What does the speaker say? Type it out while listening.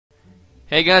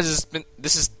Hey guys,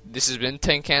 this has been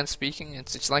Tenkan speaking.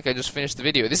 It's like I just finished the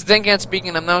video. This is Tenkan speaking,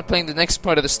 and I'm now playing the next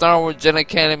part of the Star Wars Jedi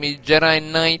Academy Jedi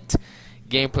Knight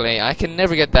gameplay. I can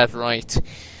never get that right.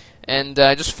 And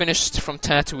I just finished from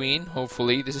Tatooine.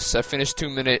 Hopefully, I finished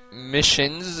 2-minute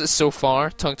missions so far.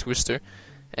 Tongue twister,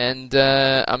 and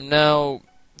I'm now.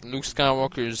 Luke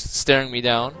Skywalker's staring me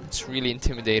down. It's really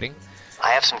intimidating. I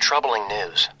have some troubling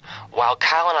news. While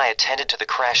Kyle and I attended to the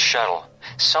crashed shuttle,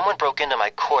 someone broke into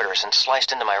my quarters and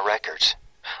sliced into my records.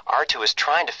 R2 is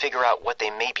trying to figure out what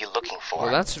they may be looking for.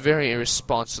 Well, that's very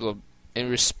irresponsible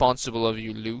of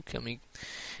you, Luke. I mean,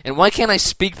 and why can't I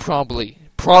speak properly?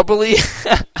 Probably?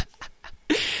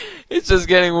 It's just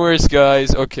getting worse,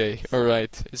 guys. Okay,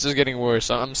 alright. It's just getting worse.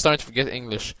 I'm starting to forget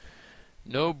English.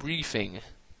 No briefing.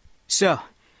 So,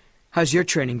 how's your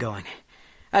training going?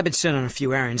 I've been sent on a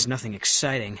few errands, nothing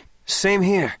exciting. Same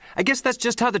here. I guess that's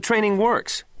just how the training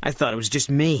works. I thought it was just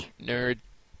me. Nerd.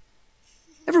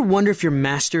 Ever wonder if your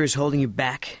master is holding you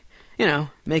back? You know,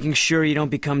 making sure you don't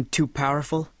become too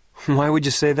powerful? Why would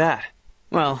you say that?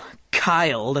 Well,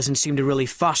 Kyle doesn't seem to really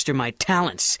foster my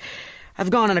talents. I've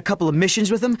gone on a couple of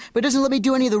missions with him, but doesn't let me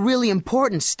do any of the really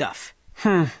important stuff.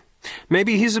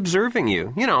 Maybe he's observing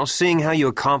you. You know, seeing how you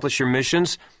accomplish your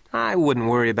missions. I wouldn't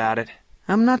worry about it.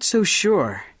 I'm not so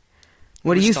sure.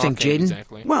 What do you think, Jaden?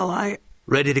 Exactly. Well,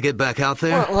 Ready to get back out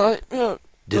there? Well,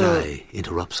 Did I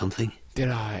interrupt something? Did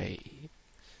I?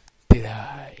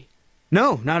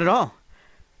 No, not at all.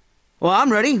 Well,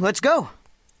 I'm ready. Let's go.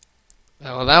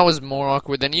 Well, that was more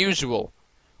awkward than usual.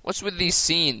 What's with these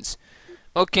scenes?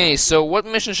 Okay, so what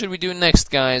mission should we do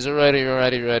next, guys?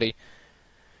 Alrighty.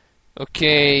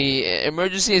 Okay,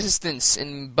 emergency assistance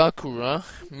in Bakura,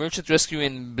 merchant rescue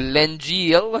in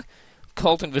Blengil,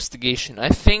 cult investigation. I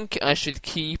think I should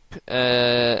keep,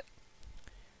 I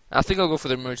think I'll go for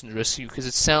the merchant rescue, because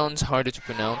it sounds harder to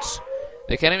pronounce.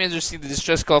 The Academy has received a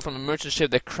distress call from a merchant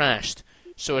ship that crashed.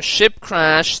 So a ship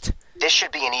crashed. This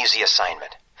should be an easy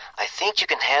assignment. I think you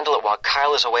can handle it while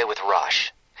Kyle is away with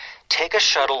Rosh. Take a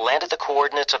shuttle, land at the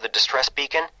coordinates of the distress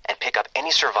beacon, and pick up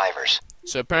any survivors.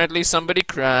 So apparently somebody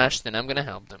crashed, and I'm gonna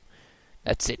help them.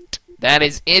 That's it. That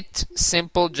is it.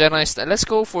 Simple Jedi style. Let's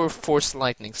go for Force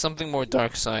Lightning. Something more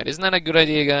dark side. Isn't that a good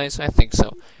idea, guys? I think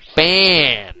so.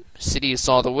 Bam! Sidious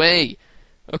all the way.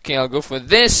 Okay, I'll go for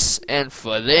this, and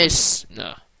for this.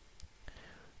 No.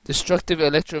 Destructive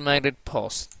electromagnetic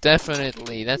pulse.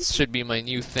 Definitely. That should be my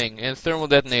new thing. And thermal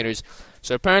detonators.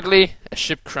 So apparently, a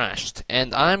ship crashed.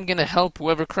 And I'm gonna help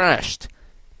whoever crashed.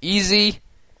 Easy.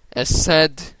 As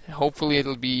said, hopefully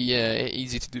it'll be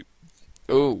easy to do.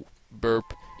 Oh,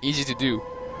 burp. Easy to do.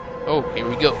 Oh, here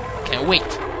we go. Can't wait.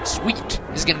 Sweet.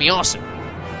 This is gonna be awesome.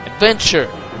 Adventure.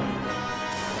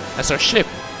 That's our ship.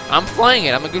 I'm flying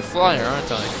it. I'm a good flyer,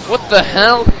 aren't I? What the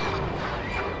hell?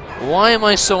 Why am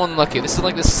I so unlucky? This is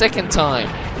like the second time.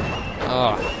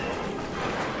 Ah.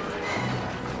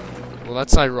 Well,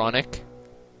 that's ironic.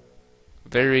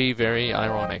 Very, very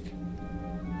ironic.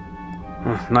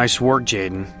 Nice work,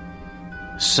 Jaden.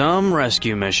 Some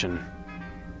rescue mission.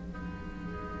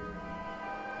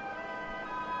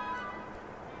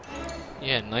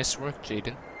 Yeah, nice work,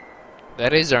 Jaden.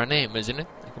 That is our name, isn't it?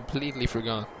 I completely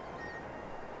forgot.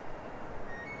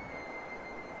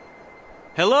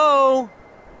 Hello?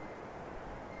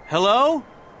 Hello?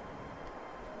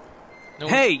 No,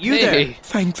 Hey, you there?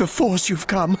 Thank the Force you've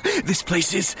come. This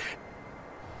place is...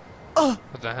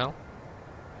 What the hell?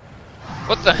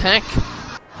 What the heck?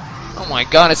 Oh my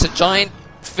god, it's a giant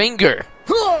finger!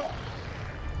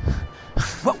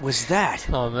 What was that?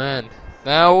 Oh man.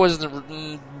 That was the...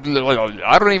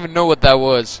 I don't even know what that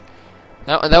was.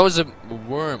 That was a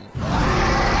worm.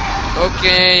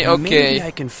 Okay. Maybe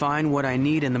I can find what I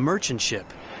need in the merchant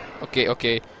ship.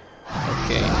 Okay.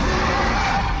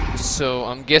 So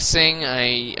I'm guessing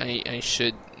I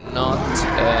should not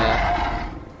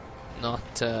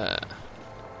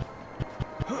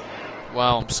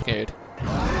Wow, I'm scared.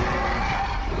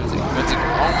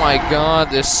 Oh my god,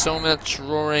 there's so much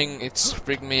roaring, it's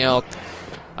freaking me out.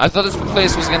 I thought this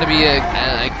place was gonna be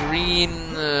a green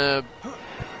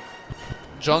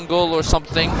jungle or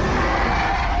something.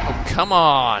 Oh, come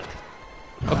on.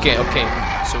 Okay.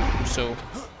 So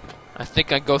I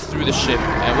think I go through the ship.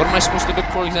 And what am I supposed to look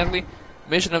for exactly?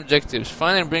 Mission objectives.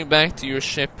 Find and bring back to your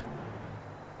ship.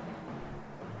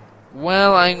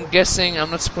 Well, I'm guessing I'm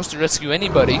not supposed to rescue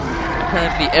anybody.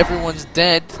 Apparently everyone's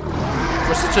dead.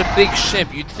 For such a big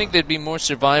ship, you'd think there'd be more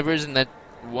survivors than that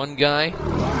one guy. So,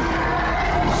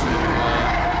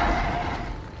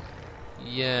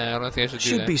 yeah, I don't think I should do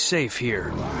that. Should be safe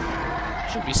here.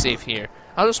 Should be safe here.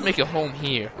 I'll just make a home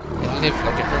here and live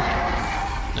like a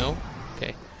hermit. No?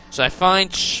 Okay. So I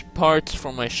find parts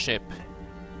for my ship.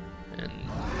 And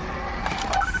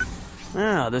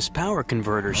Ah, this power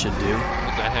converter should do.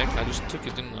 what the heck? I just took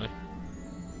it, didn't I?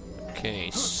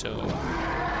 Okay, so...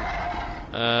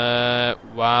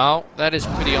 wow. That is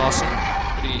pretty awesome.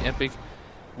 Pretty epic.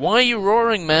 Why are you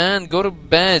roaring, man? Go to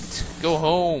bed. Go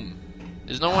home.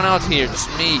 There's no one out here, just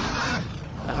me.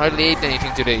 I hardly ate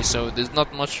anything today, so there's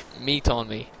not much meat on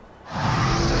me.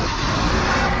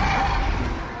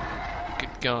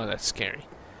 Good God, that's scary.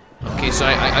 Okay, so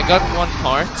I got one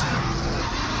part.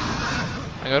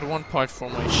 I got one part for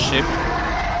my ship.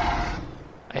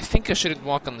 I think I shouldn't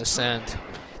walk on the sand.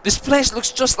 This place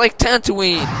looks just like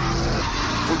Tatooine!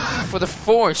 For the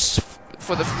Force.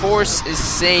 For the Force's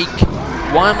sake.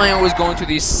 Why am I always going to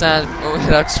these sand... Oh,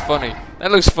 that's funny.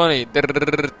 That looks funny.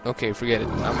 Okay, forget it.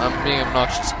 I'm being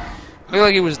obnoxious. Looked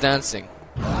like he was dancing.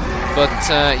 But,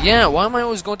 yeah, why am I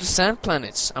always going to sand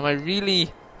planets? Am I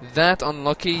really that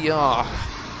unlucky? Ah.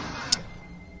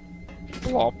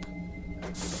 Plop.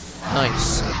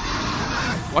 Nice.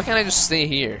 Why can't I just stay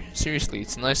here? Seriously,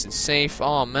 it's nice and safe.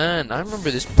 Oh man, I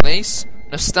remember this place.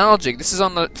 Nostalgic. This is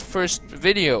on the first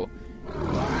video.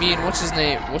 Me and what's his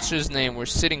name? We're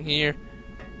sitting here.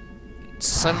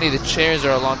 Suddenly the chairs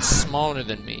are a lot smaller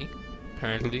than me.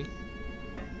 Apparently.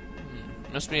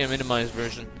 Must be a minimized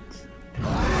version.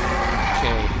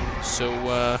 Okay, so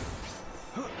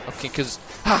okay, cause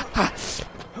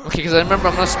okay, cause I remember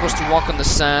I'm not supposed to walk on the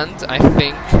sand. I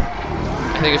think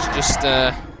I should just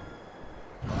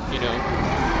you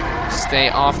know, stay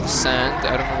off the sand.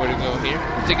 I don't know where to go here.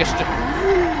 I think I should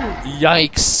just...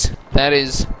 Yikes! That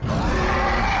is...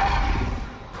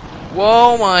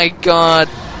 Whoa, my God!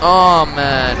 Oh,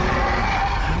 man.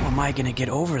 How am I gonna get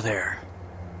over there?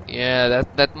 Yeah,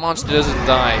 that monster doesn't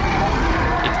die.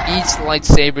 It eats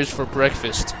lightsabers for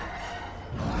breakfast.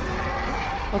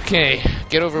 Okay,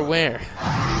 get over where?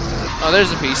 Oh,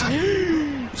 there's a piece.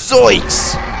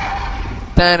 Zoinks!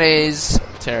 That is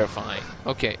terrifying.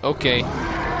 Okay, okay.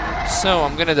 So,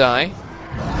 I'm gonna die.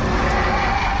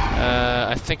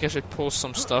 I think I should pull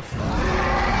some stuff.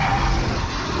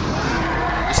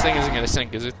 This thing isn't gonna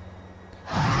sink, is it?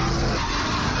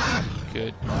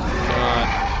 Good God.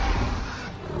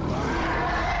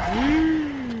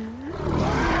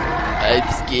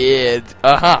 I'm scared.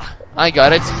 Aha! I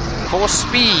got it. For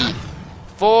speed!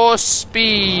 For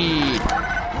speed!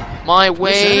 My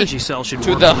way This cell should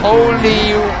to work the for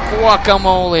holy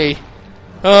guacamole!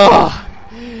 Oh.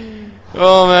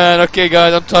 Oh man, okay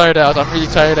guys, I'm tired out. I'm really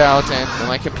tired out, and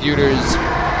my computer's...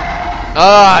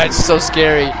 Ah, it's so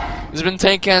scary. This has been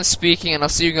Tankan speaking, and I'll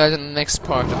see you guys in the next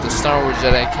part of the Star Wars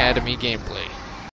Jedi Academy gameplay.